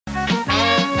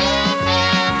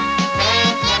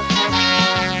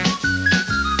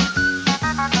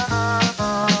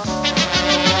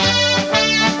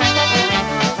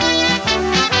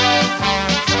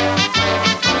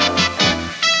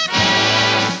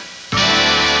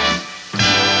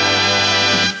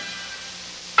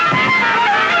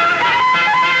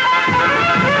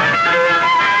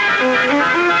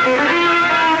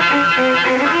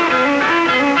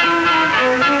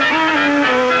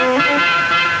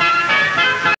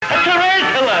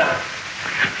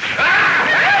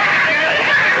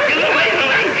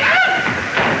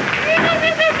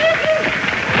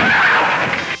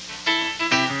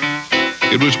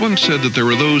once said that there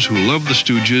are those who love the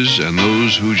Stooges and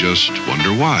those who just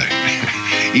wonder why.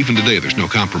 Even today, there's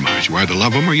no compromise. You either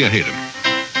love them or you hate them.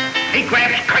 He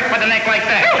grabs Kirk by the neck like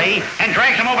that, see? And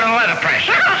drags him over to the letterpress,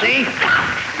 see?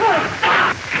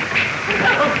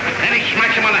 Then he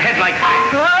smacks him on the head like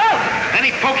that. Then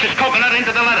he pokes his coconut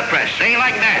into the letterpress, see?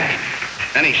 Like that.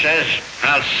 Then he says,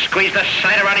 I'll squeeze the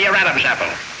cider out of your Adam's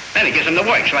apple. Then he gives him the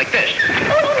works like this.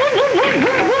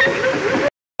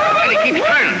 And he keeps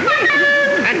turning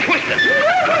and twisting.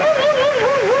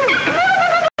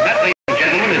 That, ladies and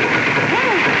gentlemen, is...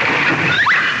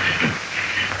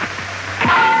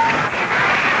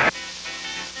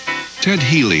 Ted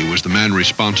Healy was the man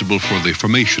responsible for the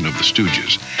formation of the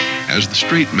Stooges. As the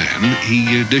straight man,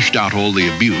 he dished out all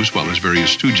the abuse while his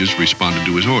various Stooges responded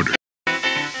to his orders.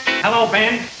 Hello,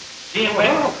 Ben. See you,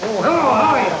 Ben. Hello,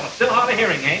 how are you? Still hard of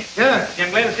hearing, eh? Yes. I'm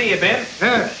glad to see you, Ben.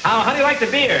 Yes. How do you like the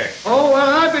beer? Oh, well,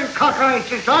 I've been cockeyed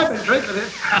since I've been drinking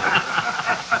it.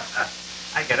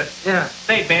 I get it. Yeah.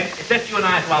 Say, Ben, it's just you and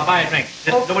I, so I'll buy a drink.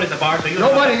 Just nobody's at the bar, so you...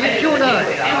 Nobody, it's you and I.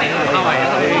 How are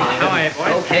you? How are you, boy?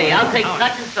 Okay, I'll take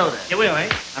scotch and soda. You will, eh?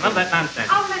 I love that nonsense.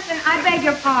 Oh, listen, I beg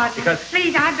your pardon. Because...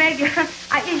 Please, I beg you.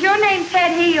 Is your name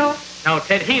Ted Heel? No,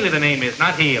 Ted Healy the name is,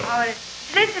 not Heel. Oh,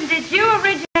 listen, did you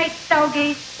originate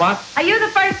Stooges? What? Are you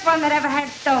the first one that ever had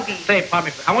Stooges? Say,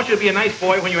 pardon me, I want you to be a nice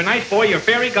boy. When you're a nice boy, your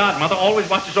fairy godmother always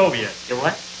watches over you. Your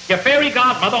what? Your fairy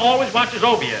godmother always watches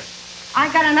over you. I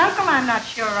got an uncle I'm not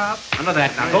sure of. I know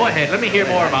that now. Go ahead. Let me hear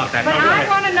more about that. But Now, go I ahead.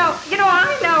 want to know, you know,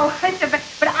 I know, listen,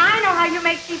 but I know how you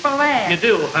make people laugh. You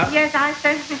do, huh? Yes, I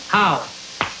certainly. How?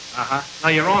 Uh-huh. No,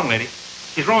 you're wrong, lady.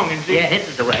 She's wrong, isn't she? Yeah, this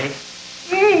is the way.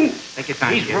 Take your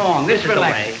time. He's kid. wrong. This is the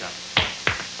relax way. yourself.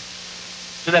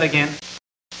 Do that again.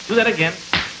 Do that again.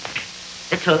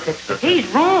 It's okay. He's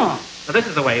wrong. So this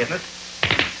is the way, isn't it?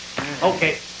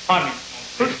 Okay. Pardon me.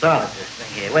 Who started this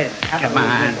thing here? Wait a minute. Come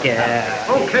on, yeah.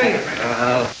 Okay.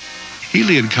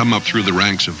 Healy had come up through the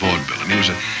ranks of vaudeville, and he was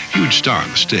a huge star on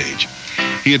the stage.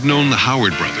 He had known the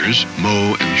Howard brothers,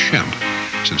 Moe and Shemp,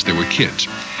 since they were kids.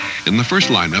 In the first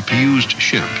lineup, he used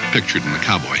Shemp, pictured in the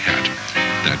cowboy hat.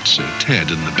 That's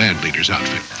Ted in the band leader's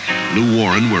outfit. Lou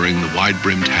Warren wearing the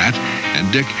wide-brimmed hat,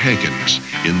 and Dick Hakins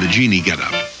in the genie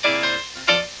getup.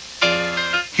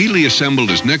 Healy assembled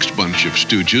his next bunch of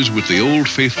Stooges with the old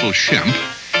faithful Shemp,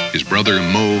 his brother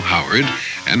Moe Howard,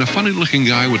 and a funny-looking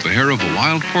guy with the hair of a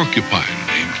wild porcupine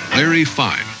named Larry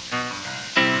Fine.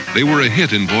 They were a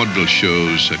hit in vaudeville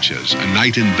shows such as A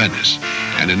Night in Venice,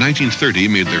 and in 1930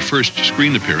 made their first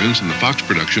screen appearance in the Fox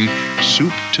production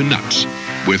Soup to Nuts,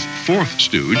 with fourth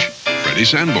Stooge, Freddie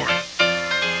Sanborn.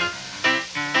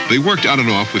 They worked on and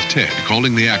off with Ted,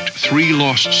 calling the act Three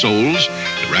Lost Souls,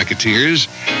 the Racketeers,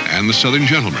 and the Southern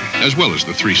Gentlemen, as well as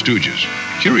the Three Stooges.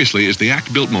 Curiously, as the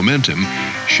act built momentum,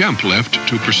 Shemp left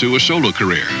to pursue a solo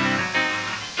career.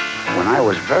 When I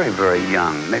was very, very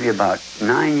young, maybe about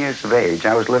 9 years of age,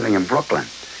 I was living in Brooklyn,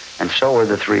 and so were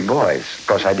the three boys. Of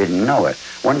course, I didn't know it.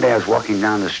 One day I was walking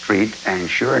down the street, and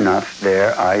sure enough,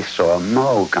 there I saw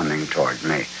Moe coming toward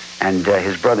me, and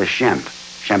his brother Shemp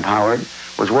Howard,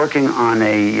 was working on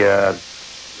a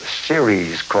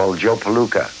series called Joe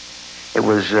Palooka. It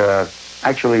was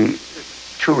actually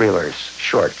two-reelers,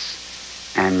 shorts,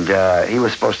 and he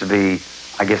was supposed to be,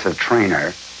 I guess, a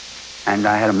trainer, and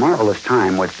I had a marvelous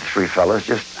time with the three fellas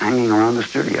just hanging around the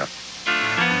studio.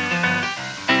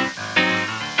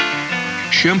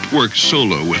 Shemp worked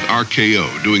solo with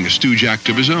RKO, doing a Stooge act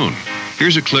of his own.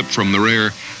 Here's a clip from the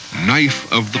rare Knife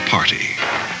of the Party.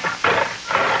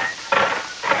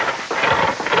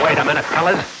 Wait a minute,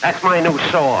 fellas. That's my new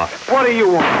saw. What do you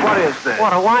want? What is this? What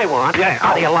do I want? Yeah.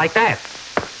 How do you like that?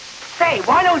 Say,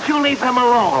 why don't you leave him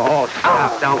alone? Oh,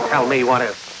 stop. Don't tell me what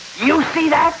is. You see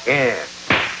that? Yeah.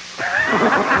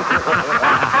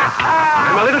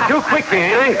 I'm a little too quick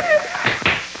here, ain't I?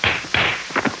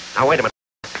 Now, wait a minute.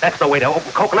 That's the way to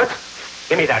open coconuts.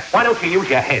 Give me that. Why don't you use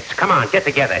your heads? Come on, get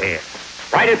together here.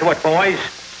 Right into it, boys.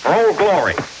 For Old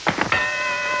Glory.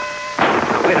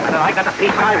 Now, wait a minute. I got the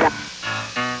piece I want.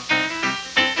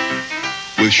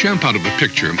 With Shemp out of the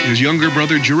picture, his younger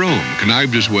brother Jerome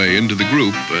connived his way into the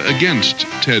group against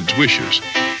Ted's wishes.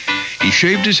 He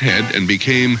shaved his head and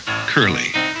became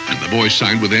Curly, and the boys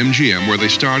signed with MGM, where they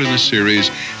starred in a series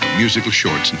of musical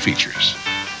shorts and features.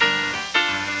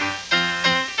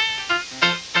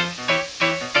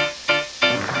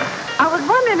 I was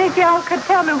wondering if y'all could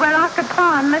tell me where I could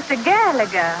find Mr.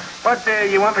 Gallagher. What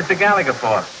you want Mr. Gallagher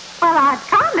for? Well, I'd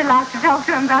kind of like to talk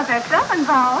to him about that seven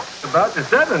ball. About the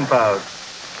seven pounds.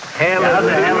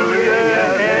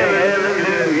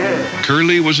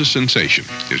 Curly was a sensation.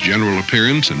 His general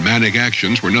appearance and manic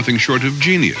actions were nothing short of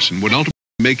genius and would ultimately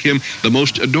make him the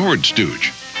most adored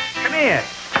Stooge. Come here.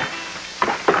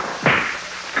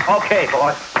 Okay,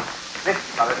 boss. Listen,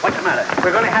 brother, what's the matter?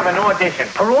 We're going to have an audition.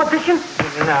 An audition?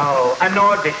 No, an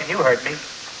audition. You heard me.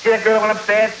 See that girl that went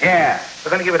upstairs? Yeah.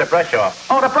 We're going to give it a brush off.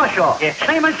 Oh, the brush off. Yeah.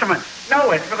 Same instrument. No,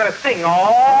 we're going to sing.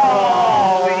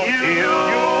 Oh, you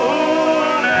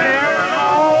never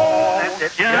know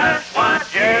just what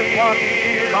you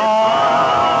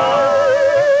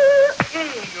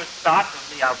You started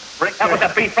me a brick. That was a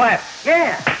B flat.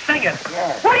 Yeah. Sing it.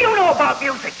 Yeah. What do you know about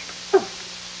music?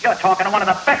 You're talking to one of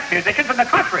the best musicians in the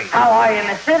country. How are you in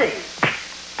the city?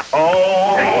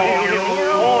 Oh, you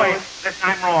boy. Listen,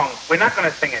 I'm wrong. We're not going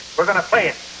to sing it. We're going to play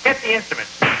it. Get the instrument.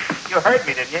 You heard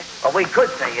me, didn't you? Well, we could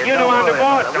sing it. You know on the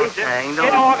board, don't you?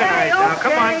 Get organized now.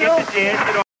 Come on, get the jazz.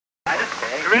 Get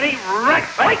organized. Ready? Right.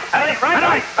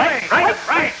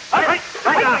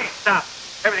 Stop.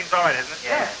 Everything's all right, isn't it?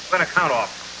 Yeah. We're going to count off.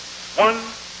 1,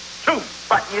 2,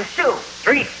 Button your shoe.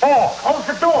 3, 4, Close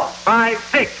the door. 5,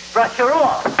 6. Brush her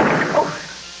off. Oh.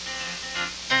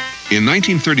 In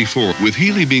 1934, with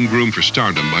Healy being groomed for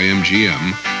stardom by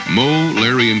MGM, Moe,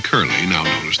 Larry, and Curly, now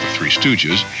known as the Three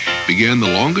Stooges, began the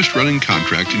longest-running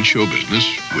contract in show business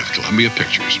with Columbia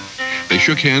Pictures. They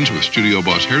shook hands with studio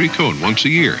boss Harry Cohn once a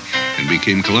year and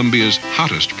became Columbia's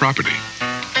hottest property.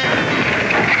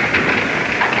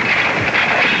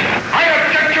 I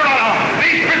object, Your Honor.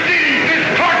 These proceedings, this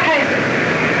courtroom.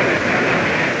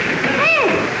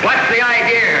 What's the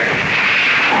idea?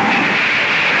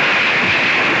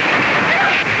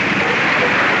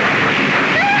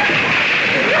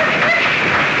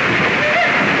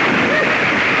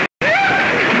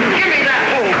 Give me that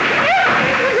hole.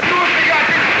 What's the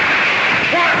idea?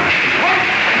 What?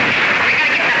 We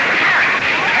gotta get that parrot.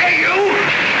 Hey, you!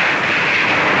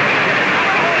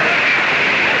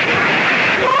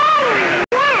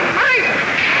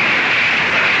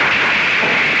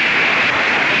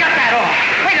 Shut that off.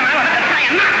 Wait a minute, I'll have to try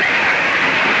and knock it.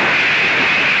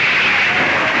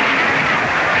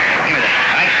 Give me that.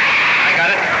 All right. I got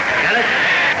it. Got it?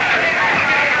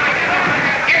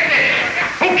 Get this.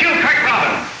 Who killed Kirk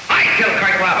Robin? I killed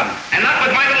Kirk Robin. And not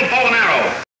with my little bow and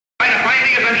arrow. Trying to find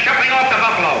me as I'm shuffling off the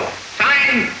buffalo.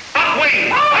 Signed, Buck Wayne.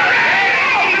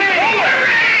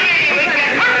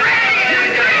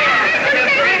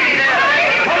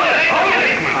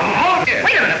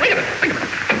 Wait a minute.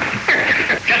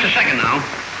 Just a second now.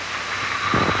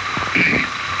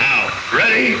 Now,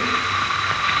 ready?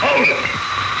 Hold it.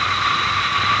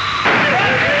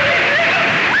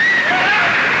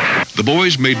 The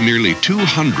boys made nearly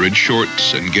 200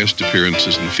 shorts and guest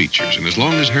appearances and features, and as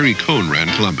long as Harry Cohn ran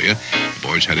Columbia, the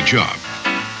boys had a job.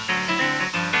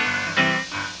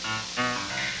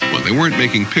 When they weren't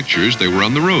making pictures, they were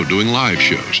on the road doing live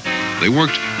shows. They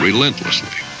worked relentlessly,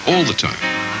 all the time.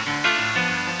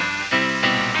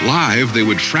 Live, they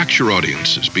would fracture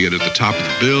audiences, be it at the top of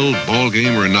the bill, ball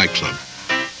game, or a nightclub.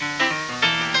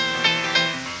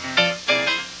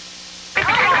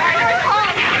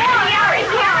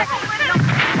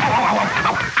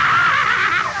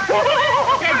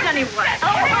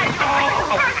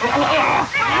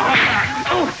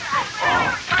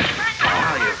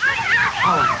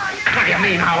 What do you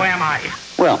mean, how am I?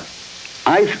 Well,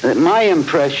 my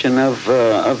impression of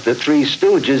the Three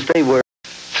Stooges, they were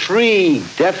three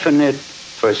definite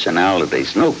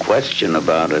personalities, no question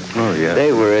about it. Oh, yeah.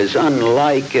 They were as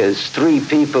unlike as three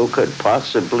people could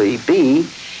possibly be,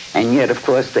 and yet, of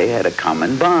course, they had a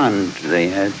common bond. They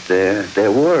had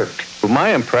their work. Well, my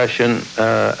impression,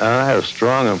 and I have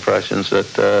strong impressions,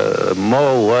 that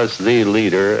Moe was the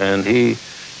leader, and he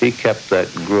kept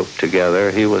that group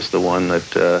together. He was the one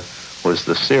that was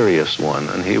the serious one,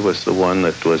 and he was the one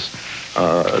that was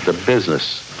the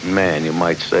business man, you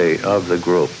might say, of the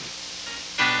group.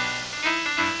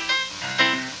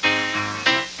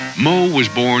 Moe was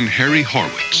born Harry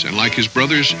Horwitz, and like his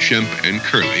brothers Shemp and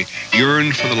Curly,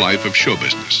 yearned for the life of show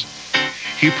business.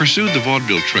 He pursued the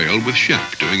vaudeville trail with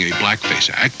Shemp, doing a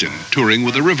blackface act and touring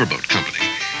with a riverboat company.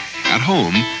 At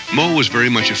home, Moe was very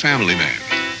much a family man,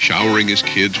 showering his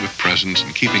kids with presents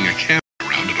and keeping a camera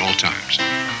around at all times.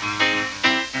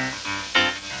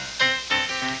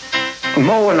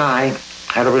 Moe and I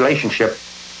had a relationship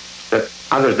that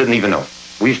others didn't even know.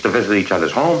 We used to visit each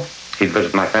other's home. He'd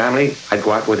visit my family. I'd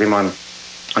go out with him on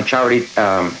charity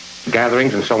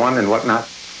gatherings and so on and whatnot.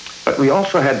 But we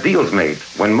also had deals made.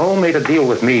 When Moe made a deal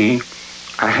with me,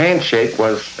 a handshake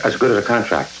was as good as a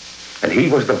contract. And he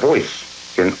was the voice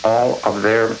in all of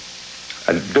their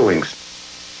doings.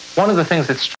 One of the things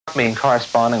that struck me in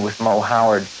corresponding with Moe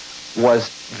Howard was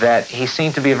that he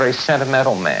seemed to be a very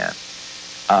sentimental man.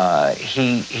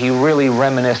 He really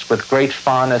reminisced with great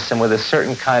fondness and with a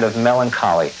certain kind of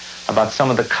melancholy about some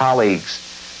of the colleagues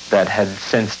that had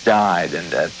since died,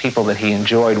 and people that he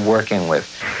enjoyed working with.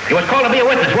 You was called to be a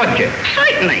witness, wasn't you?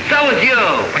 Certainly. So was you.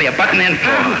 What are you butting in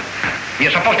for?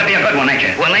 You're supposed to be a good one, ain't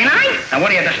you? Well, ain't I? And what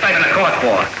are you disturbing the court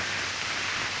for?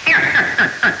 Get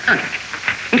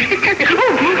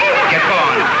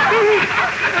going.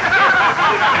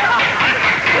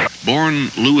 Born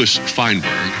Louis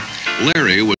Feinberg,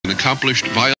 Larry was an accomplished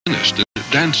violinist and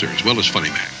dancer as well as funny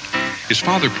man. His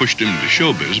father pushed him into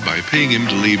showbiz by paying him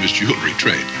to leave his jewelry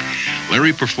trade.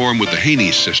 Larry performed with the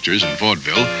Haney sisters in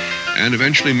vaudeville and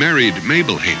eventually married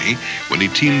Mabel Haney when he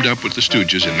teamed up with the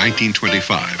Stooges in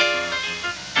 1925.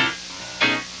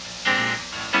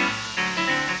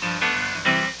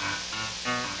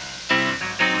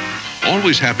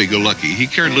 Always happy-go-lucky, he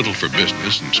cared little for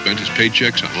business and spent his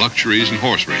paychecks on luxuries and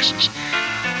horse races.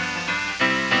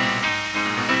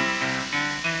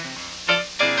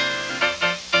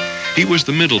 He was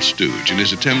the middle stooge, and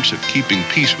his attempts at keeping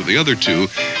peace with the other two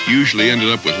usually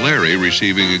ended up with Larry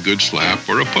receiving a good slap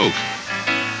or a poke.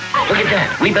 Look at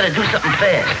that. We better do something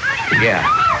fast. Yeah.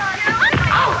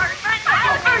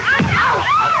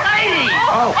 Lady!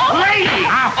 Oh, lady!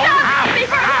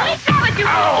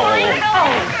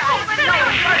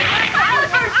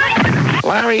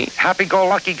 Larry,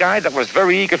 happy-go-lucky guy that was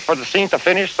very eager for the scene to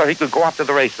finish so he could go after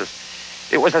the races.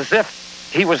 It was as if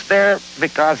he was there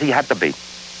because he had to be.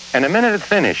 And the minute it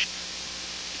finished,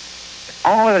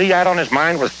 all that he had on his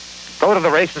mind was go to the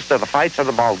races, to the fights, or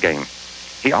the ball game.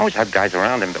 He always had guys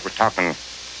around him that were talking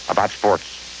about sports.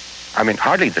 I mean,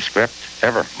 hardly the script,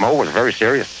 ever. Mo was very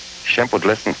serious. Shemp would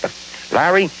listen. But,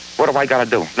 Larry, what do I got to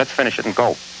do? Let's finish it and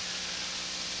go.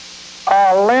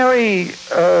 Larry,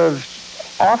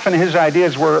 often his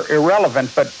ideas were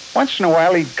irrelevant, but once in a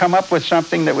while he'd come up with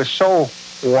something that was so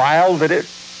wild that it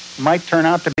might turn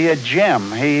out to be a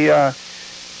gem.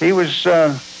 He was,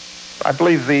 I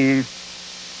believe, he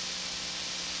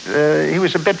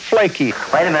was a bit flaky.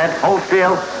 Wait a minute. Hold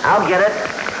still. I'll get it.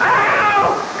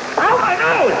 Ow! Ow, my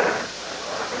nose!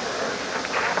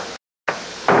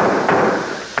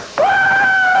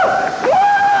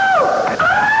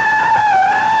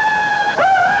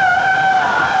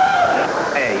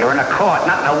 Hey, you're in a court,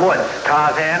 not in the woods,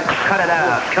 Tarzan. Cut it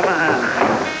out. Come on.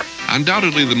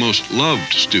 Undoubtedly the most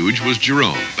loved stooge was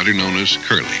Jerome, better known as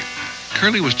Curly.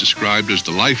 Curly was described as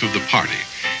the life of the party,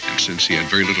 and since he had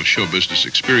very little show business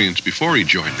experience before he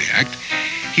joined the act,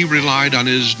 he relied on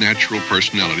his natural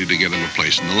personality to get him a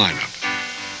place in the lineup.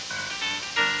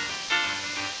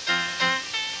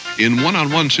 In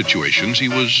one-on-one situations, he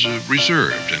was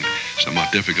reserved and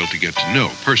somewhat difficult to get to know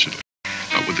personally.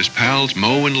 But with his pals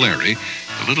Mo and Larry,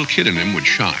 the little kid in him would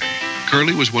shine.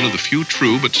 Curly was one of the few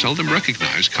true but seldom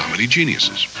recognized comedy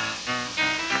geniuses.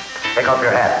 Take off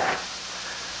your hat.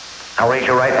 Now raise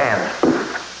your right hand.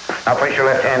 Now place your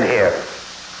left hand here.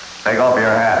 Take off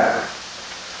your hat.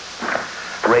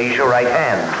 Raise your right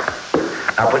hand.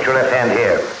 Now put your left hand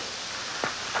here.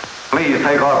 Please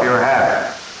take off your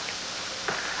hat.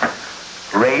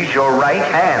 Raise your right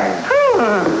hand.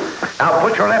 Now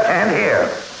put your left hand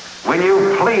here. Will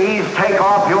you please take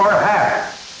off your hat?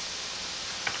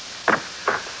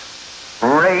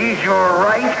 Raise your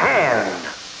right hand.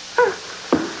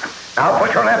 Now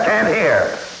put your left hand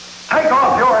here. Take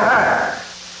off your hat.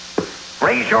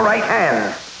 Raise your right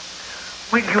hand.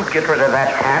 Will you get rid of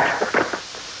that hat?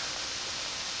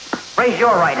 Raise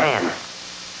your right hand.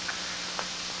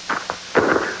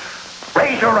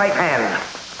 Raise your right hand.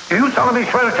 Do you solemnly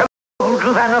swear to tell the whole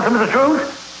truth and nothing but the truth?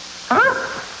 Huh?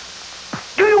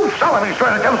 Do you solemnly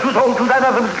swear to tell the whole truth and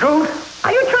nothing but the truth?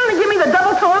 Are you trying to give me the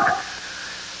double talk?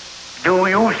 Do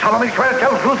you solemnly swear to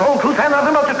tell the whole truth and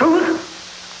nothing but the truth?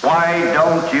 Why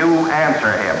don't you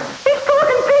answer him? He's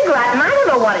talking pig Latin. I don't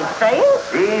know what he's saying.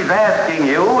 He's asking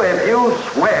you if you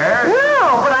swear.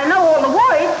 No, but I know all the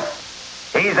words.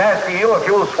 He's asking you if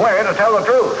you'll swear to tell the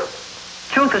truth.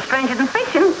 Truth is stranger than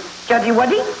fiction. Judgy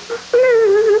Wuddy.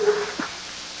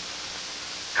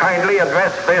 Kindly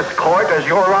address this court as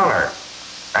your honor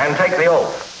and take the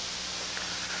oath.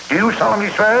 Do you solemnly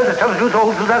swear to tell the truth,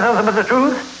 whole truth, and nothing but the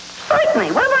truth?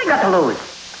 Certainly. What have I got to lose?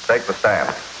 Take the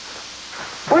stand.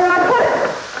 Where did I put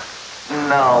it?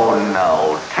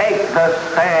 No. Take the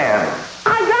stand.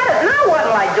 I got it. Now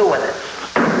what'll I do with it?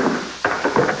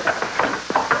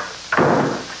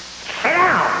 Sit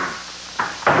down.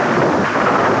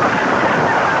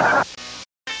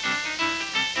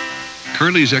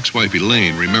 Curly's ex-wife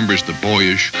Elaine remembers the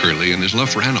boyish Curly and his love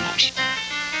for animals.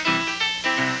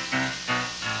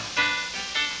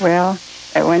 Well,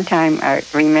 at one time, I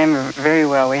remember very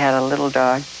well, we had a little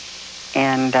dog,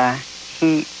 and I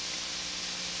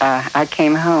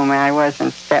came home, and I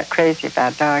wasn't that crazy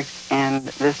about dogs, and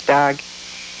this dog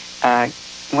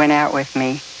went out with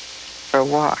me for a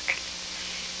walk.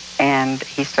 And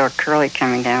he saw Curly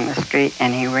coming down the street,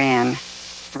 and he ran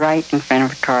right in front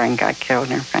of a car and got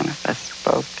killed in front of us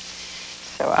both.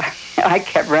 So I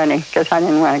kept running because I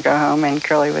didn't want to go home, and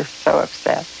Curly was so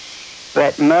upset.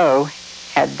 But Mo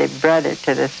had the brother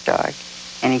to this dog,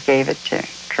 and he gave it to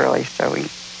Curly, so we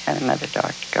had another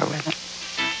dog to go with it.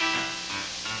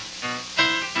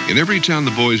 In every town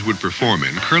the boys would perform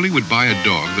in, Curly would buy a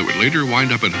dog that would later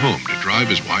wind up at home to drive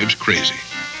his wives crazy.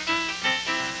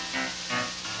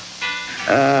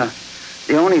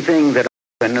 The only thing that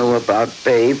I knew about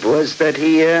Babe was that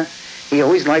he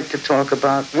always liked to talk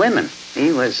about women.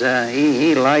 He was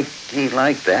he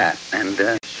liked that.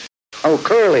 And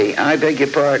Curly, I beg your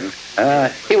pardon.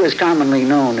 He was commonly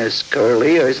known as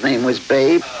Curly, or his name was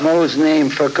Babe. Mo's name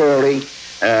for Curly,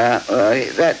 they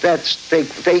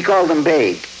called him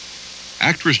Babe.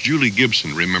 Actress Julie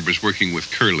Gibson remembers working with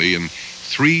Curly in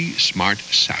Three Smart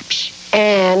Saps.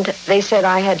 And they said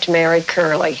I had to marry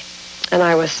Curly. And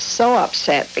I was so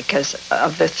upset because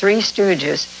of the Three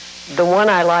Stooges, the one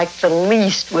I liked the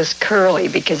least was Curly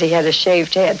because he had a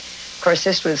shaved head. Of course,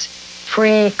 this was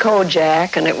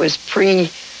pre-Kojak, and it was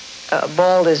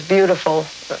pre-Bald is Beautiful,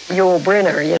 Yul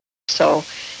Brynner, you know. So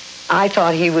I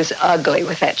thought he was ugly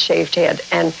with that shaved head.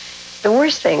 And the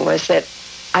worst thing was that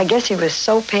I guess he was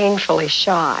so painfully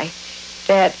shy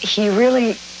that he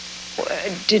really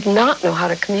did not know how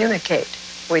to communicate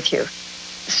with you.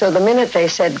 So the minute they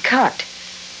said cut,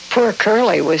 poor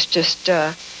Curly was just,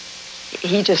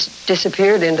 he just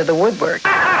disappeared into the woodwork.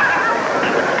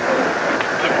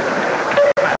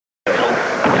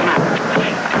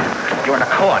 You're in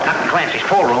a court, not in Clancy's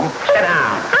pool room. Sit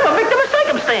down. I'm a victim of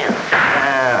circumstance.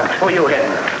 Who are you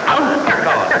hitting?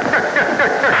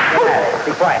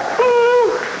 Be quiet.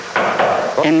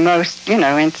 In most,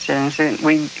 incidents,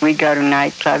 we go to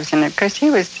nightclubs, and of course he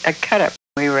was a cut-up.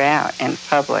 We were out in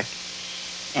public,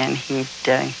 and he'd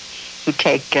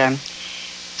take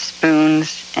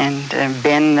spoons and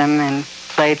bend them and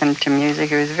play them to music.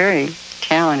 He was very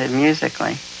talented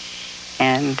musically.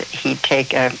 And he'd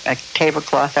take a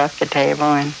tablecloth off the table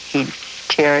and he'd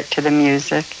tear it to the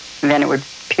music. And then it would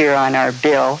appear on our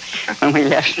bill when we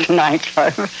left the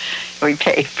nightclub. We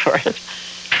paid for it.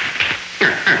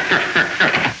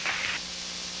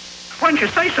 Why didn't you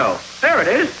say so? There it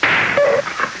is.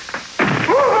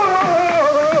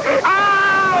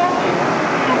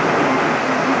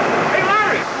 Hey,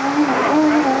 Larry!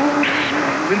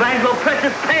 We might as well press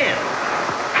his pants.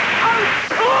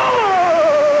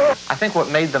 I think what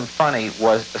made them funny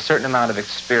was a certain amount of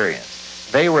experience.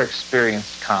 They were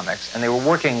experienced comics, and they were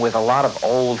working with a lot of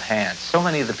old hands. So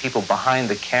many of the people behind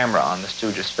the camera on the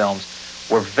Stooges films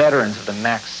were veterans of the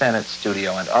Max Sennett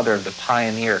studio and other of the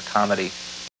pioneer comedy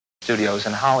studios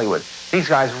in Hollywood. These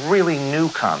guys really knew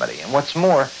comedy, and what's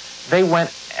more, they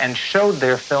went and showed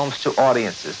their films to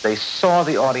audiences. They saw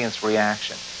the audience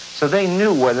reaction, so they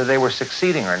knew whether they were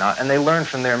succeeding or not, and they learned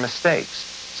from their mistakes.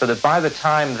 So that by the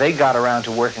time they got around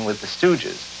to working with the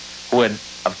Stooges, who had,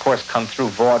 of course, come through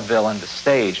vaudeville and the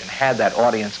stage and had that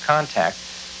audience contact,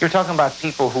 you're talking about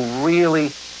people who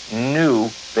really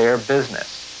knew their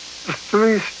business. The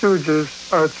Three Stooges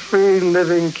are three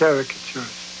living caricatures.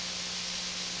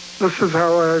 This is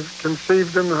how I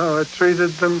conceived them, how I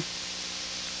treated them.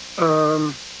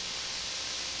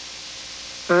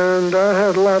 And I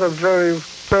had a lot of very,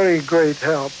 very great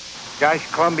help. Gosh,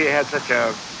 Columbia had such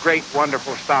a great,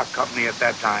 wonderful stock company at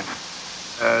that time.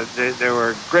 They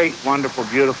were great, wonderful,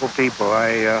 beautiful people.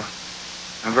 I'm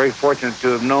very fortunate to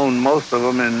have known most of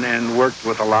them and worked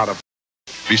with a lot of them.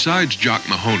 Besides Jock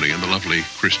Mahoney and the lovely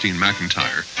Christine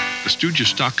McIntyre, the Stooges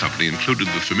stock company included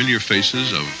the familiar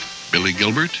faces of Billy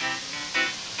Gilbert,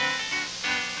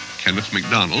 Kenneth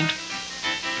MacDonald,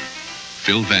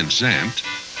 Phil Van Zandt,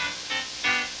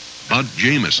 Bud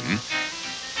Jameson,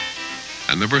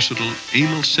 and the versatile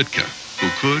Emil Sitka, who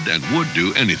could and would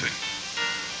do anything.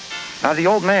 Now, the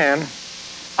old man,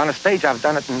 on a stage, I've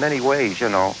done it in many ways,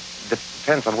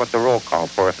 Depends on what the role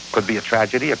called for. It could be a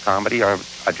tragedy, a comedy, or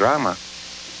a drama.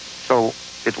 So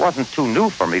it wasn't too new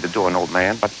for me to do an old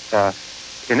man, but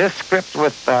in this script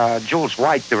with Jules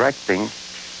White directing,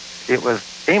 it was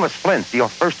Amos Flint, the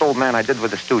first old man I did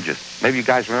with the Stooges. Maybe you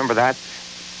guys remember that,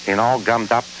 in all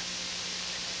gummed up.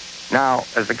 Now,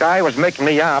 as the guy was making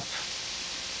me up,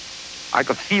 I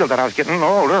could feel that I was getting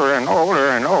older and older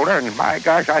and older, and my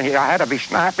gosh, I had to be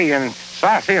snappy and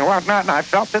sassy and whatnot, and I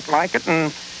felt it like it,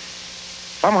 and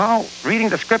somehow, reading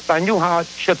the script, I knew how it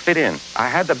should fit in. I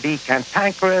had to be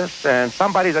cantankerous and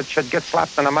somebody that should get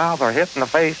slapped in the mouth or hit in the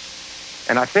face,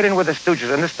 and I fit in with the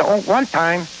Stooges, and this is the one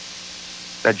time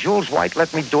that Jules White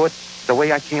let me do it the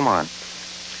way I came on.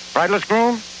 Bridless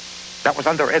Groom, that was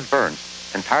under Ed Burns.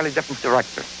 Entirely different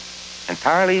director.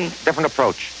 Entirely different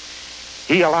approach.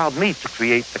 He allowed me to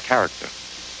create the character.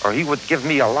 Or he would give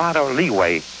me a lot of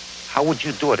leeway. How would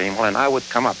you do it, Emil? And I would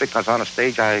come up, because on a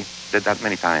stage I did that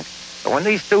many times. But when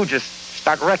these stooges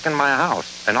start wrecking my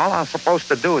house, and all I'm supposed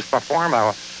to do is perform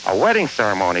a wedding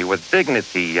ceremony with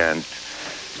dignity and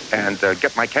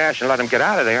get my cash and let them get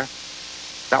out of there,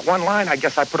 that one line, I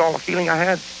guess I put all the feeling I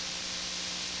had.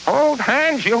 Hold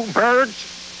hands, you birds.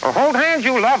 Or hold hands,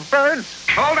 you lovebirds.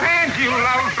 Hold hands, you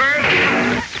lovebirds.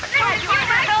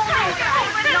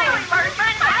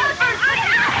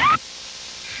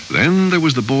 Then there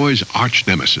was the boys' arch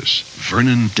nemesis,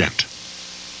 Vernon Dent.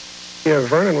 Yeah,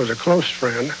 Vernon was a close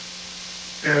friend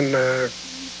and a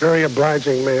very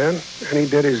obliging man, and he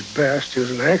did his best. He was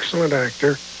an excellent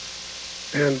actor,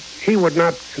 and he would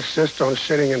not insist on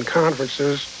sitting in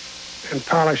conferences and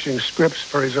polishing scripts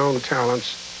for his own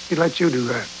talents. He'd let you do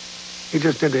that. He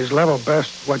just did his level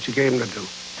best what you gave him to do.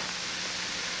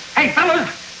 Hey, fellas!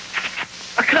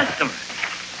 A customer.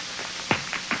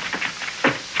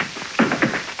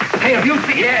 Hey, have you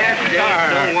seen... Yes,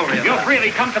 don't worry about it. You've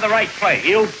really come to the right place.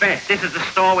 You bet. This is the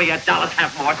store where your dollars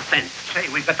have more sense. Say,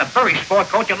 we've got the very sport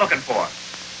coat you're looking for.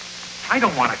 I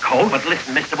don't want a coat. But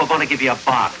listen, mister, we're going to give you a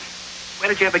bargain. Where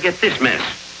did you ever get this mess?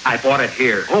 I bought it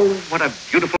here. Oh, what a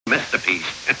beautiful masterpiece.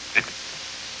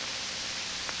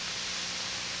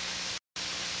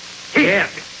 Here.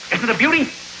 Isn't it a beauty?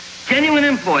 Genuine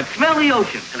import. Smell the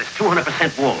ocean. And it's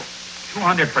 200% wool.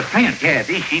 200%? Yeah,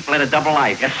 these sheep led a double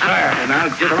life. Yes, sir. And I'll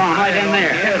just throw them right in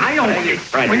there. Yes. I don't...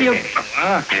 Right when you...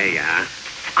 There you are.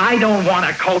 I don't want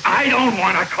a coat. I don't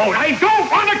want a coat. I don't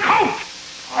want a coat!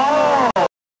 Oh,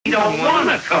 he don't want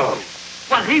a coat.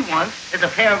 What he wants is a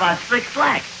pair of our slick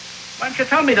slacks. Why don't you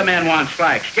tell me the man wants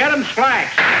slacks? Get him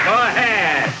slacks. Go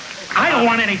ahead. I don't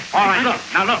want any... All right, look.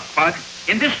 Now, look, Bud.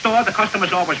 In this store, the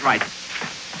customer's always right.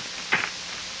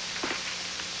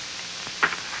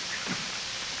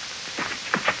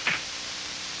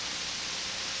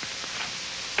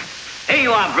 Here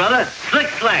you are, brother. Slick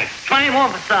slacks. Try them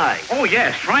on for size. Oh,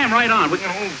 yes. Try them right on. We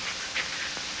can...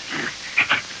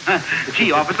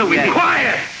 Gee, officer, we... Yeah.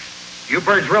 Quiet! You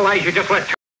birds realize you just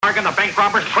let Morgan, the bank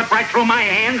robbers, slip right through my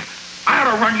hands? I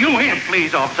ought to run you in.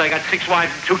 Please, officer. I got 6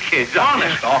 wives and 2 kids.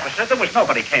 Honest, officer. There was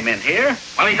nobody came in here.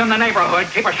 Well, he's in the neighborhood.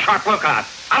 Keep a sharp lookout.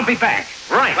 I'll be back.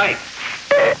 Right.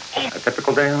 A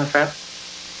typical day on the set?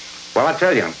 Well, I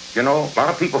tell you, a lot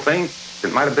of people think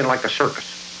it might have been like a circus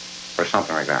or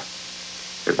something like that.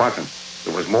 It wasn't.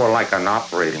 It was more like an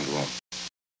operating room.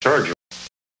 Surgery.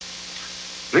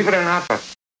 Believe it or not, the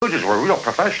Stooges were real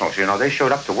professionals, They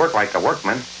showed up to work like a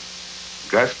workman,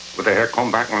 dressed with their hair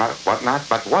combed back and whatnot.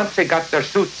 But once they got their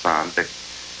suits on,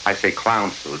 I say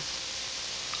clown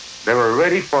suits, they were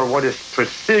ready for what is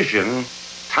precision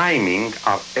timing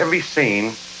of every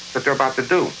scene that they're about to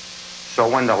do. So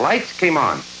when the lights came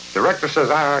on, the director says,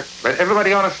 all right, let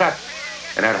everybody on a set.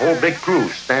 And that whole big crew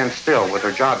stand still with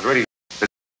their jobs ready.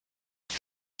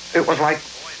 It was like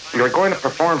you're going to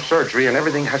perform surgery and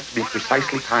everything has to be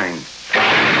precisely timed.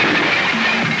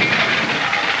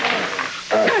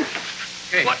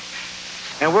 What?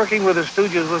 And working with the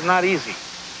Stooges was not easy.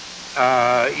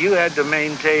 You had to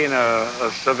maintain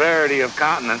a severity of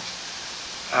countenance.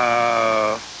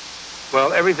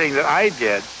 Well, everything that I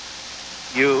did,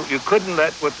 you couldn't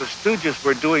let what the Stooges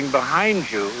were doing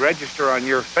behind you register on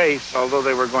your face, although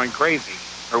they were going crazy,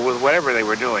 or with whatever they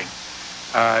were doing.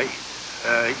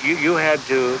 You had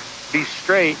to be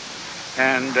straight,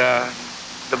 and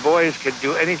the boys could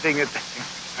do anything that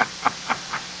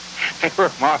they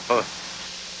were marvelous.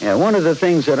 Yeah, one of the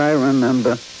things that I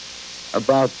remember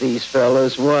about these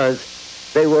fellas was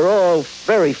they were all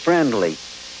very friendly.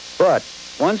 But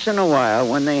once in a while,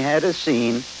 when they had a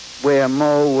scene where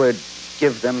Mo would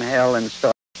give them hell and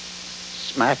start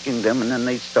smacking them, and then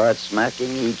they'd start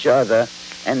smacking each other,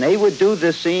 and they would do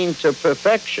the scene to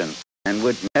perfection and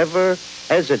would never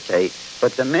hesitate.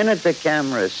 But the minute the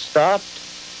camera stopped,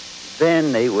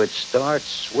 then they would start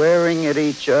swearing at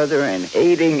each other and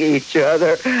hating each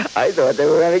other. I thought they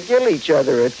were going to kill each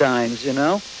other at times,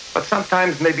 But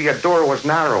sometimes maybe a door was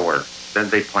narrower than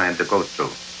they planned to go through.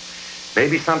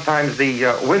 Maybe sometimes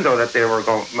the window that they were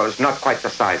going was not quite the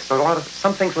size. So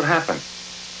some things would happen.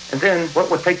 And then what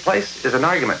would take place is an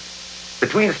argument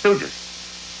between the Stooges.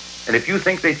 And if you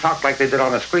think they talked like they did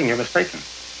on the screen, you're mistaken.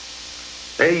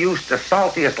 They used the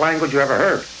saltiest language you ever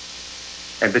heard.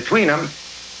 And between them,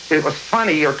 it was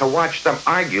funnier to watch them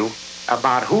argue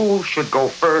about who should go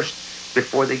first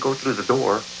before they go through the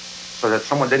door so that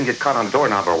someone didn't get caught on the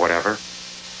doorknob or whatever,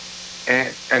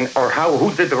 or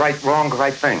who did the right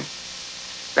thing.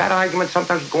 that argument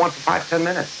sometimes would go on for 5-10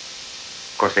 minutes.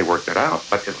 Of course, they worked it out,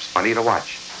 but it was funny to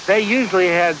watch. They usually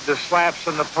had the slaps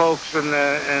and the pokes and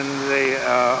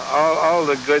all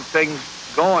the good things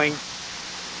going.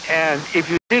 And if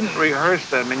you didn't rehearse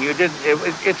them and you didn't,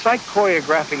 it's like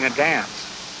choreographing a dance.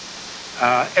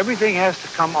 Everything has to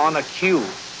come on a cue.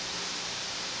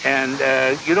 And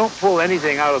you don't pull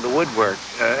anything out of the woodwork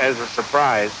as a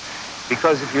surprise,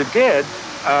 because if you did,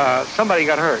 somebody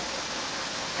got hurt.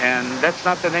 And that's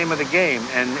not the name of the game.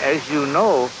 And as you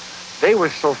know, they were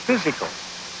so physical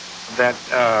that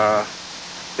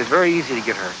it's very easy to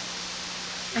get hurt.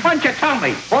 Why don't you tell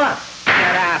me? What?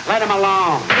 Get out. Let him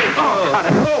alone.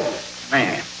 Oh,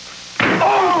 man.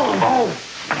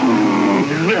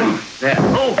 There.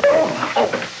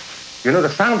 You know, the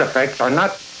sound effects are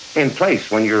not in place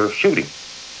when you're shooting.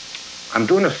 I'm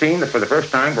doing a scene for the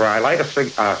first time where I light a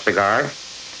cigar.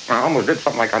 I almost did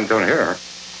something like I'm doing here.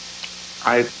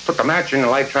 I put the match in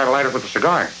and try to light it with a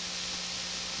cigar.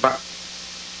 But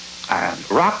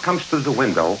rock comes through the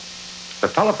window. The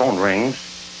telephone rings.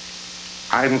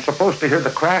 I'm supposed to hear the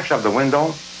crash of the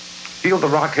window, feel the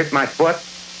rock hit my foot,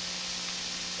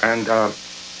 and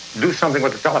do something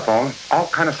with the telephone, all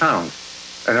kind of sounds.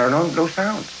 And there are no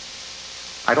sounds.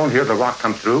 I don't hear the rock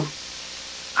come through.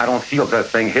 I don't feel the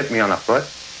thing hit me on the foot.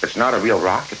 It's not a real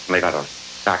rock. It's made out of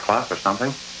sackcloth or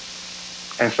something.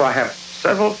 And so I have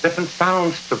several different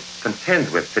sounds to contend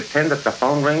with. Pretend that the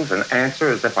phone rings and answer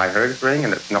as if I heard it ring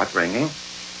and it's not ringing.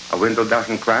 A window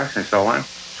doesn't crash and so on.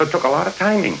 So it took a lot of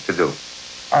timing to do.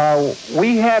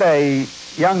 We had a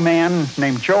young man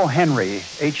named Joe Henry,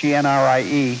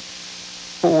 Henrie,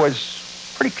 who was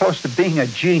pretty close to being a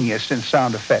genius in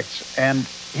sound effects. And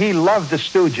he loved the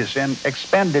Stooges and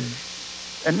expended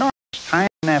enormous time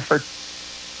and effort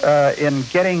in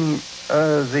getting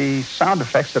the sound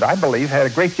effects that I believe had a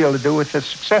great deal to do with the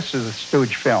success of the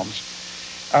Stooge films.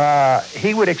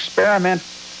 He would experiment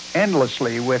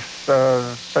endlessly with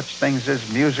such things as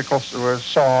musical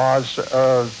saws,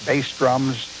 bass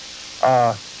drums.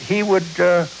 He would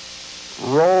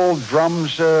roll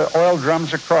drums, oil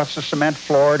drums across the cement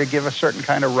floor to give a certain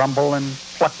kind of rumble and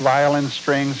pluck violin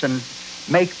strings and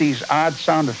make these odd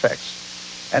sound effects.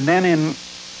 And then in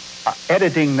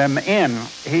editing them in,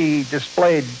 he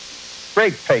displayed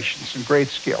great patience and great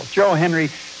skill. Joe Henry,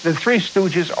 the Three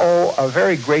Stooges owe a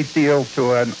very great deal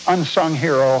to an unsung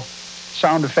hero,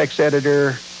 sound effects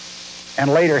editor,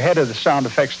 and later head of the sound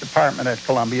effects department at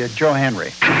Columbia, Joe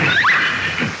Henry.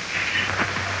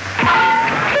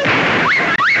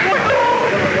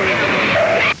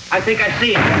 I think I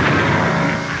see it.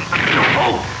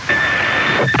 Oh!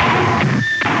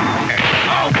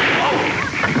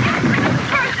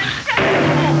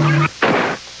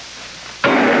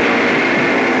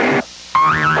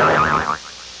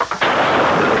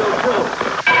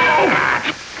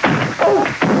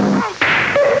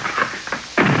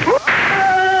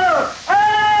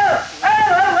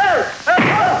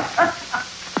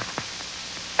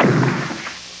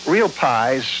 Real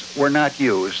pies were not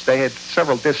used. They had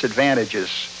several disadvantages.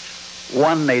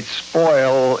 One, they'd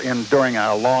spoil during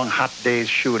a long, hot day's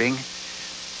shooting.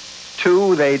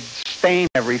 Two, they'd stain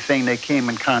everything they came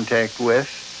in contact with.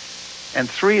 And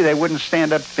three, they wouldn't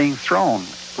stand up being thrown.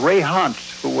 Ray Hunt,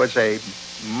 who was a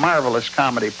marvelous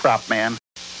comedy prop man,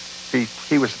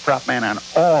 he was the prop man on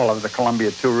all of the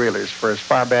Columbia two-reelers for as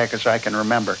far back as I can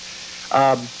remember.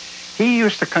 He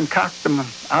used to concoct them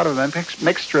out of a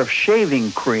mixture of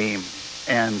shaving cream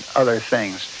and other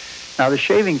things. Now, the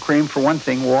shaving cream, for one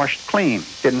thing, washed clean,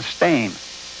 didn't stain.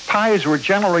 Pies were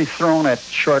generally thrown at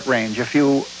short range. If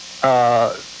you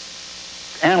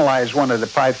analyze one of the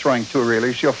pie-throwing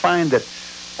two-reelers, you'll find that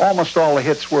almost all the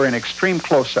hits were in extreme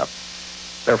close-up.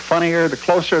 They're funnier, the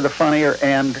closer the funnier,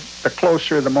 and the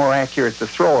closer the more accurate the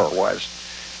thrower was.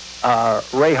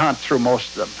 Ray Hunt threw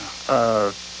most of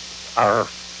them.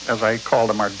 As I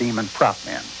called him, our demon prop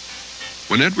man.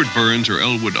 When Edward Burns or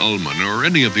Elwood Ullman or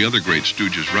any of the other great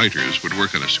Stooges writers would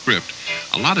work on a script,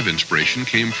 a lot of inspiration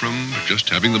came from just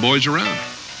having the boys around.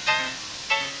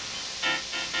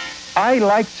 I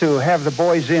like to have the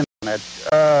boys in on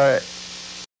it.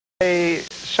 They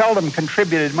seldom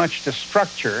contributed much to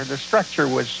structure. The structure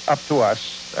was up to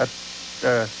us.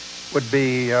 That would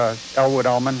be Elwood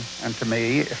Ullman and to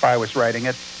me if I was writing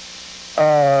it.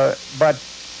 But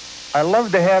I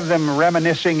love to have them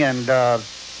reminiscing and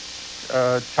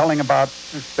telling about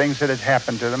things that had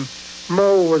happened to them.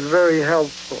 Moe was very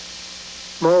helpful.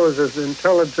 Moe was an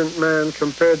intelligent man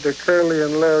compared to Curly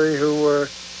and Larry, who were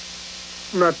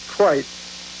not quite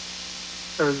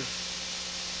as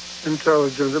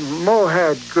intelligent. Moe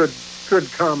had good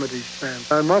comedy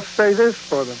sense. I must say this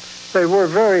for them. They were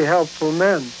very helpful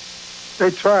men. They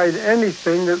tried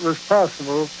anything that was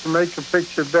possible to make the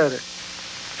picture better.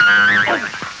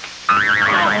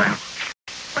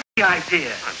 What's the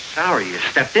idea? I'm sorry, you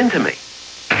stepped into me.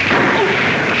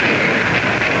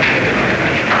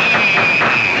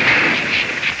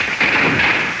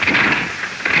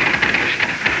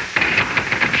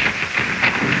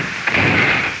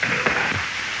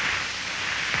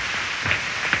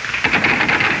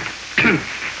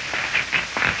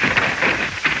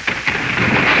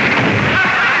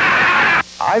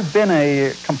 I've been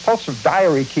a compulsive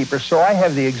diary keeper, so I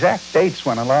have the exact dates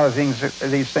when a lot of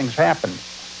these things happened.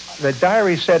 The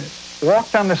diary said,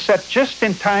 walked on the set just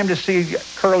in time to see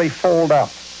Curly fold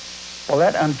up. Well,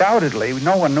 that undoubtedly,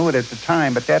 no one knew it at the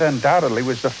time, but that undoubtedly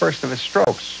was the first of his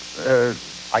strokes.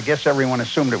 I guess everyone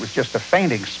assumed it was just a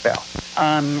fainting spell.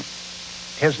 On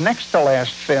his next to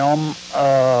last film,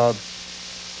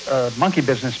 Monkey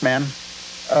Businessman,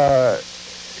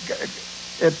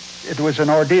 it was an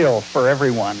ordeal for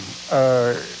everyone.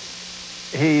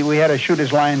 We had to shoot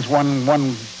his lines one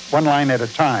line at a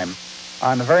time.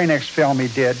 On the very next film he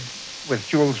did, with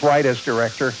Jules White as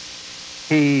director,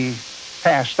 he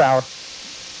passed out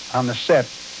on the set,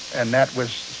 and that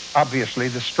was obviously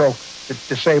the stroke that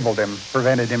disabled him,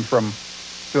 prevented him from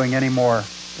doing any more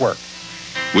work.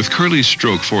 With Curly's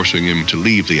stroke forcing him to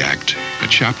leave the act, a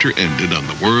chapter ended on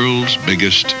the world's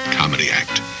biggest comedy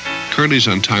act. Curly's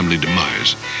untimely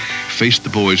demise faced the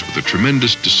boys with a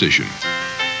tremendous decision: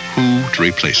 who to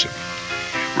replace him.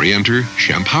 Re-enter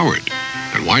Shemp Howard.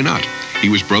 And why not? He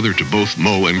was brother to both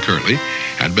Moe and Curly,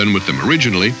 had been with them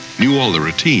originally, knew all the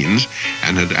routines,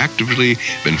 and had actively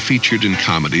been featured in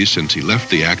comedies since he left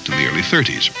the act in the early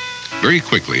 30s. Very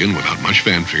quickly and without much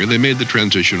fanfare, they made the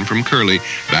transition from Curly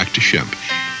back to Shemp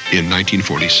in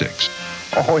 1946.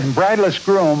 Oh, in Brideless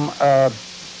Groom, there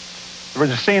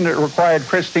was a scene that required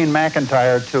Christine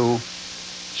McIntyre to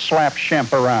slap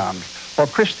Shemp around. Well,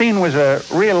 Christine was a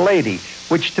real lady,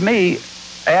 which to me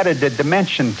added a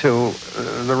dimension to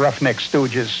the Roughneck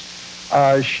Stooges.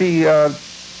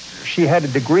 She had a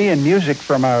degree in music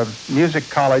from a music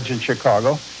college in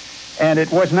Chicago, and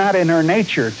it was not in her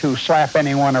nature to slap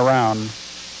anyone around.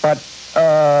 But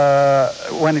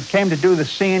when it came to do the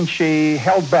scene, she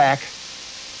held back,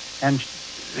 and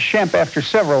Shemp, after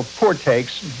several poor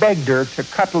takes, begged her to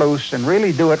cut loose and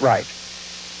really do it right.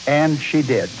 And she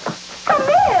did. Come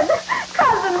in,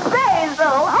 Cousin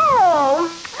Basil. Oh,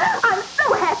 I'm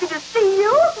so happy to see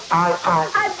you.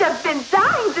 I've just been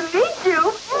dying to meet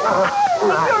you.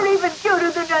 You're even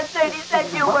cuter than that lady said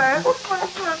you were.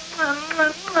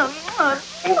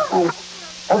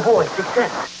 Oh, boy,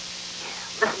 success.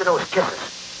 Listen to those kisses.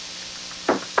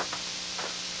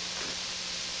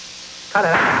 Cut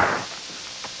it out.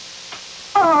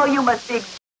 Oh, you must be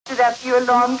exhausted after your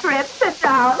long trip. Sit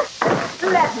down.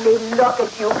 Let me look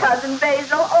at you, Cousin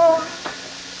Basil. Oh,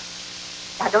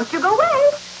 now don't you go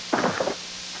away.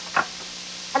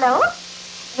 Hello?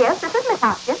 Yes, this is Miss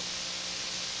Hopkins.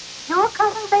 Your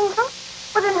Cousin Basil?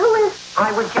 Well, then who is...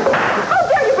 I would give... How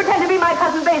dare you pretend to be my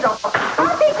Cousin Basil?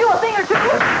 I'll teach you a thing or two.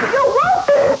 You won't.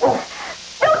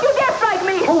 Don't you dare strike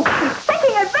me.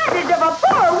 Taking advantage of a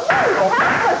poor, weak,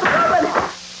 helpless woman.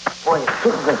 Boy, his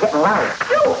kisses are getting louder.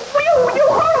 You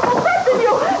horrible person,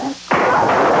 you...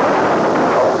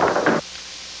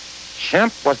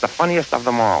 Shemp was the funniest of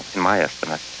them all, in my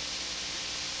estimate.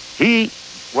 He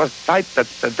was the type that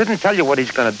didn't tell you what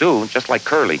he's going to do, just like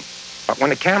Curly. But when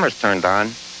the cameras turned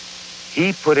on,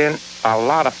 he put in a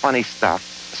lot of funny stuff,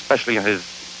 especially in his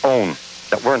own,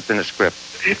 that weren't in the script.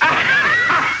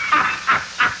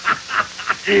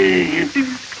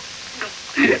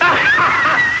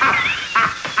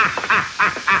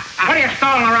 What are you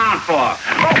stalling around for?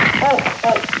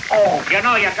 Oh. You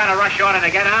know you got a rush order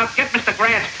to get out? Get Mr.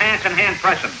 Grant's pants and hand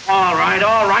press them. All right,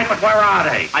 but where are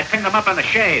they? I pinned them up in the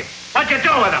shade. What'd you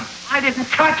do with them? I didn't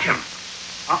touch them.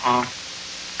 Uh-oh.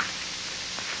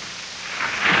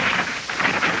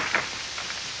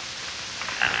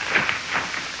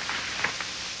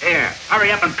 Here,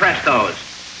 hurry up and press those.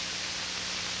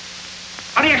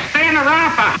 What are you standing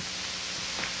around for?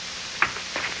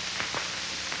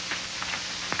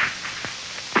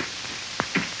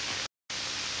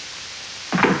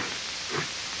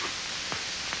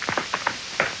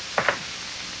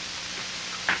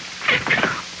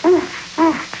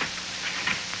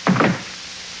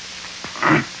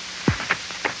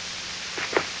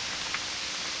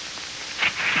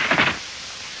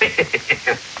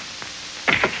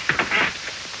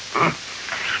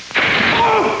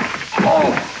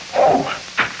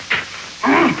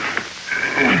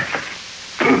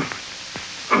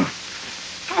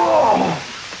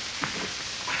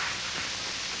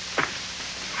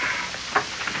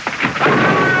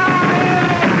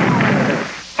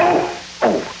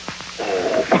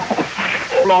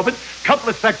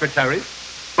 secretaries,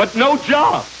 but no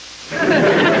job. In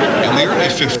the early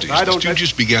 50s, the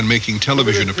Stooges began making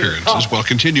television appearances while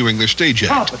continuing their stage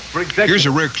act. Here's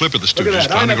a rare clip of the Stooges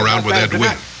clowning around with Ed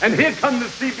Wynn. And here come the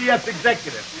CBS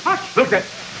executive. Look at...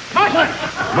 Mush!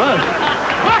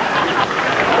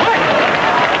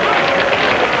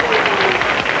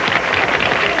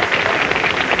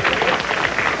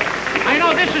 I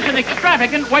know this is an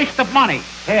extravagant waste of money.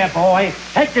 Here, boy,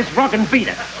 take this rug and beat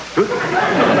it. There's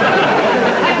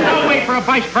no way for a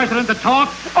vice president to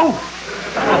talk. Oh!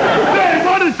 Hey,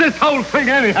 what is this whole thing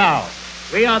anyhow?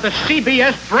 We are the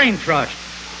CBS Brain Trust.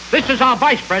 This is our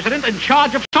vice president in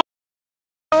charge of soap.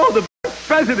 Oh, the vice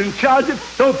president in charge of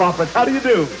soap operas. How do you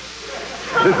do?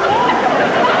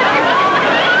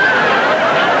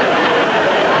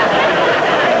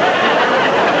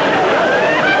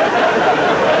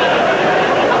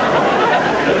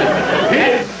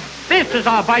 This is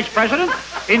our vice president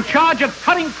in charge of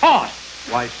cutting costs.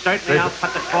 Why, certainly I'll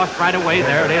cut the cost right away.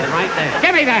 There it is, right there.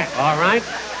 Give me that. All right.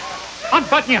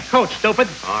 Unbutton your coat, stupid.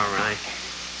 All right.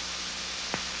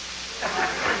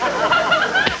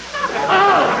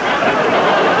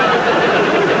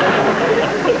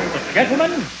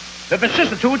 Gentlemen, the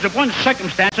vicissitudes of one's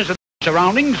circumstances and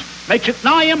surroundings makes it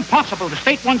nigh impossible to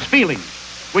state one's feelings,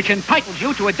 which entitles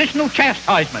you to additional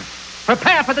chastisement.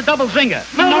 Prepare for the double zinger.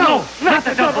 No, not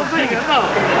the double zinger, no.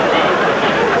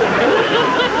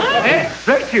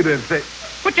 Executive.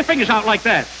 Put your fingers out like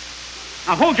that.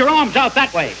 Now hold your arms out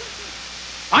that way.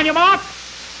 On your mark,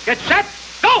 get set,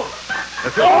 go!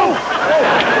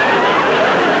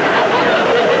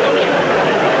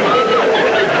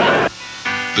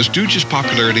 The Stooges'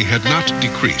 popularity had not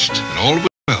decreased, and all was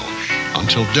well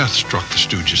until death struck the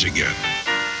Stooges again.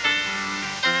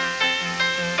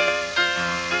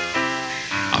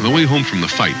 On the way home from the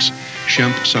fights,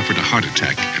 Shemp suffered a heart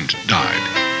attack and died.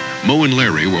 Moe and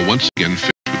Larry were once again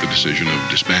faced with the decision of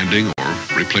disbanding or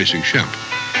replacing Shemp.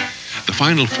 The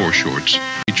final 4 shorts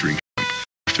featuring Shemp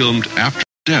were filmed after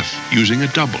death using a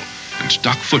double and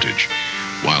stock footage,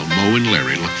 while Moe and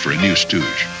Larry looked for a new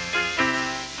stooge.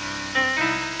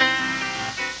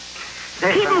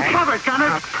 Keep him covered,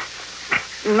 Gunner.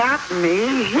 Not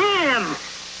me, him.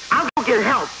 I'll go get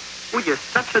help. Oh, you're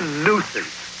such a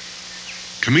nuisance.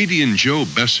 Comedian Joe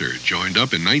Besser joined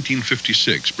up in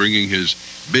 1956, bringing his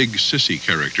big sissy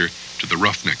character to the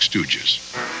Roughneck Stooges.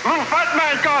 Oh, fat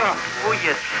man got him. Oh,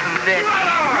 you snitch.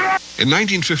 In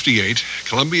 1958,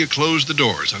 Columbia closed the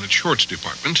doors on its shorts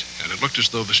department, and it looked as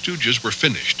though the Stooges were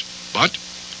finished. But,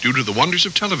 due to the wonders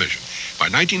of television, by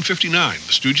 1959,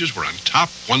 the Stooges were on top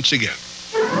once again.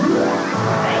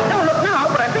 Don't look now,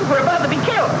 but I think we're about to be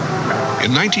killed.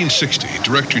 In 1960,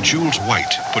 director Jules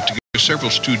White put together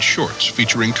several Stooge shorts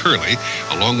featuring Curly,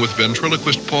 along with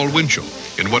ventriloquist Paul Winchell,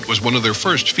 in what was one of their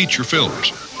first feature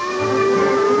films.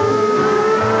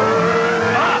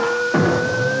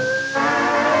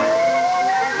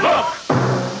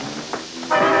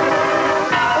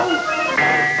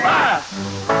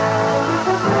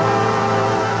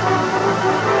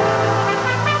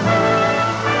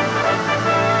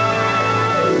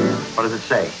 What does it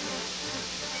say?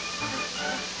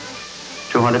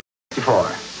 264.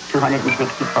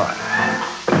 264.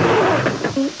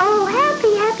 Oh,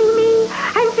 happy, happy me.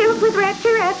 I'm filled with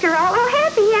rapture after all. Oh,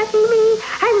 happy, happy me.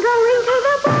 I'm going to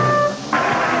the ball.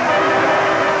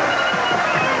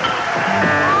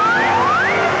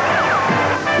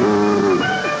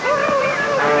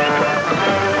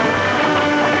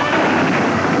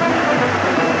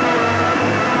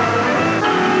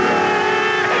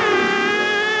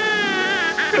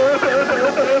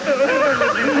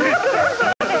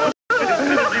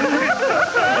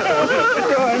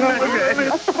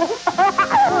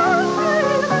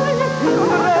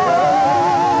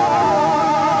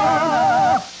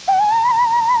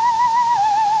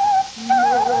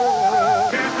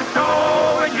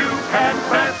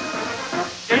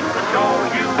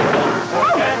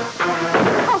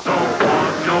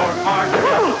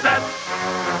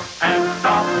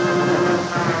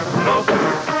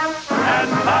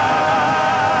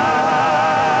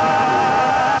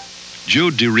 Joe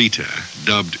DeRita,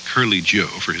 dubbed Curly Joe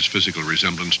for his physical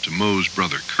resemblance to Moe's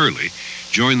brother Curly,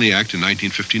 joined the act in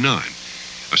 1959.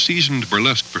 A seasoned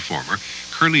burlesque performer,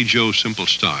 Curly Joe's simple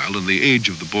style and the age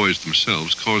of the boys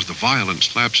themselves caused the violent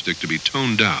slapstick to be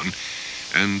toned down,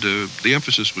 and the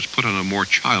emphasis was put on a more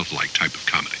childlike type of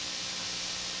comedy.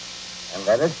 And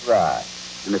let it dry.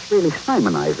 And it's really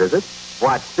Simonized, is it?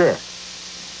 Watch this.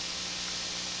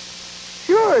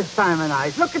 Sure, it's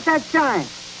Simonized. Look at that shine.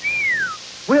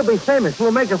 We'll be famous.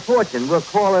 We'll make a fortune. We'll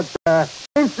call it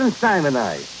Instant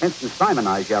Simonized. Instant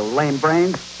Simonized, you lame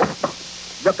brains.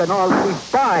 You can already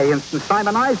buy Instant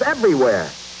Simonize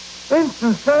everywhere.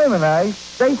 Instant Simonize?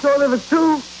 They thought of it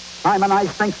too?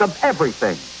 Simonize thinks of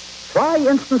everything. Try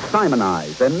Instant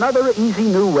Simonize, another easy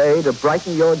new way to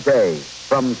brighten your day.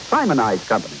 From Simonize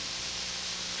Company.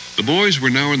 The boys were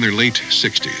now in their late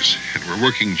 60s and were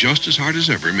working just as hard as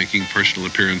ever, making personal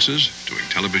appearances, doing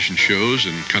television shows,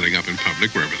 and cutting up in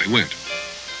public wherever they went.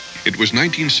 It was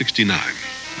 1969,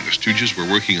 and the Stooges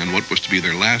were working on what was to be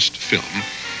their last film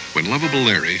when lovable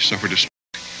Larry suffered a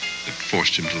stroke that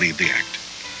forced him to leave the act.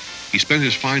 He spent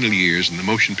his final years in the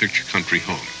motion picture country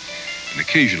home and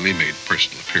occasionally made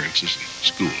personal appearances in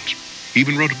schools. He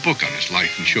even wrote a book on his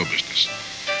life in show business.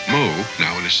 Mo,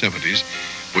 now in his 70s,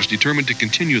 was determined to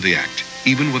continue the act,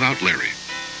 even without Larry.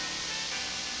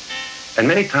 And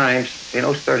many times, in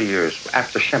those 30 years,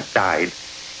 after Shemp died,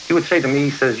 he would say to me,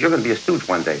 he says, "You're going to be a stooge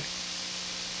one day."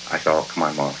 I said, "Oh, come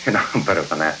on, Mo, I'm better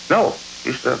than that." No,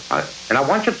 and I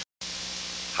want you to,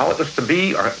 how it was to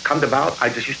be or come about, I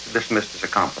just used to dismiss it as a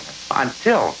compliment.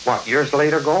 Until, years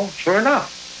later ago, sure enough,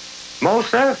 Mo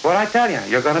says, "What I tell you,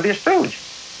 you're going to be a stooge."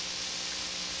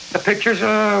 The picture's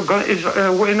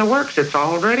in the works. It's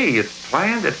all ready. It's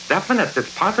planned. It's definite. It's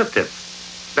positive.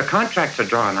 The contracts are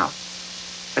drawn up.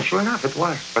 And sure enough, it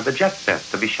was for the jet set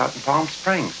to be shot in Palm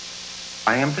Springs.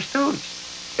 I am the stooge.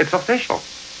 It's official.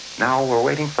 Now we're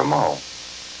waiting for Mo.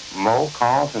 Mo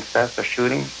calls and says they're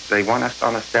shooting. They want us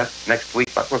on the set next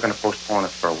week, but we're going to postpone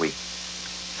it for a week.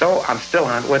 So I'm still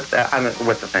on with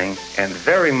the thing, and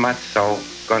very much so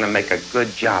going to make a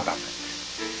good job of it.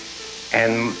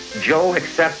 And Joe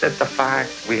accepted the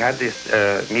fact. We had this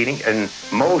meeting, and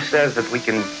Mo says that we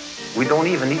don't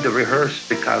even need to rehearse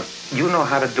because you know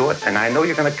how to do it, and I know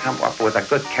you're going to come up with a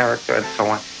good character and so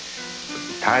on.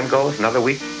 Time goes, another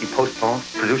week, he postpones.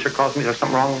 Producer calls me, "There's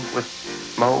something wrong with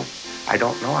Mo." I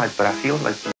don't know, but I feel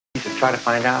like he should try to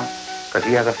find out because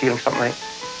he has a feeling something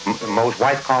like Mo's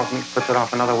wife calls me, puts it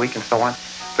off another week and so on.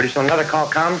 Pretty soon another call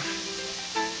comes.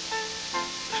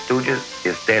 Stooges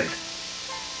is dead.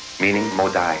 Meaning Mo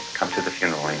died. Come to the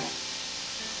funeral, Amy.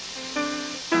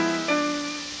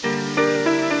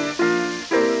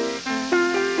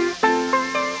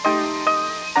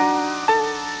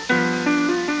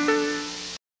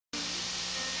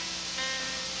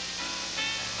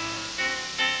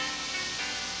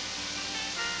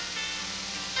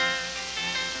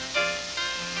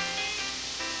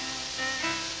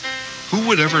 Who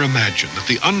would ever imagine that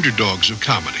the underdogs of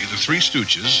comedy, the Three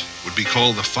Stooges, would be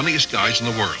called the funniest guys in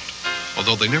the world?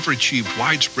 Although they never achieved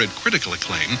widespread critical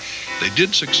acclaim, they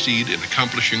did succeed in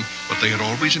accomplishing what they had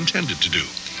always intended to do.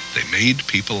 They made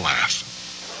people laugh.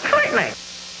 Frightening.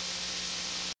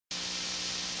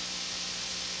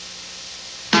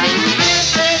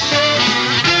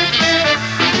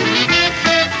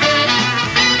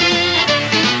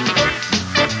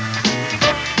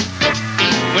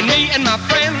 When me and my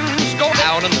friends go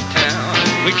out in the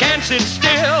town, we can't sit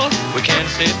still, we can't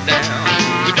sit down.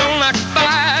 We don't like to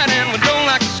fight and we don't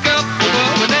like to scuffle,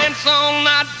 but we dance all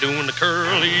night doing the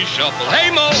curly shuffle. Hey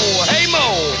Mo,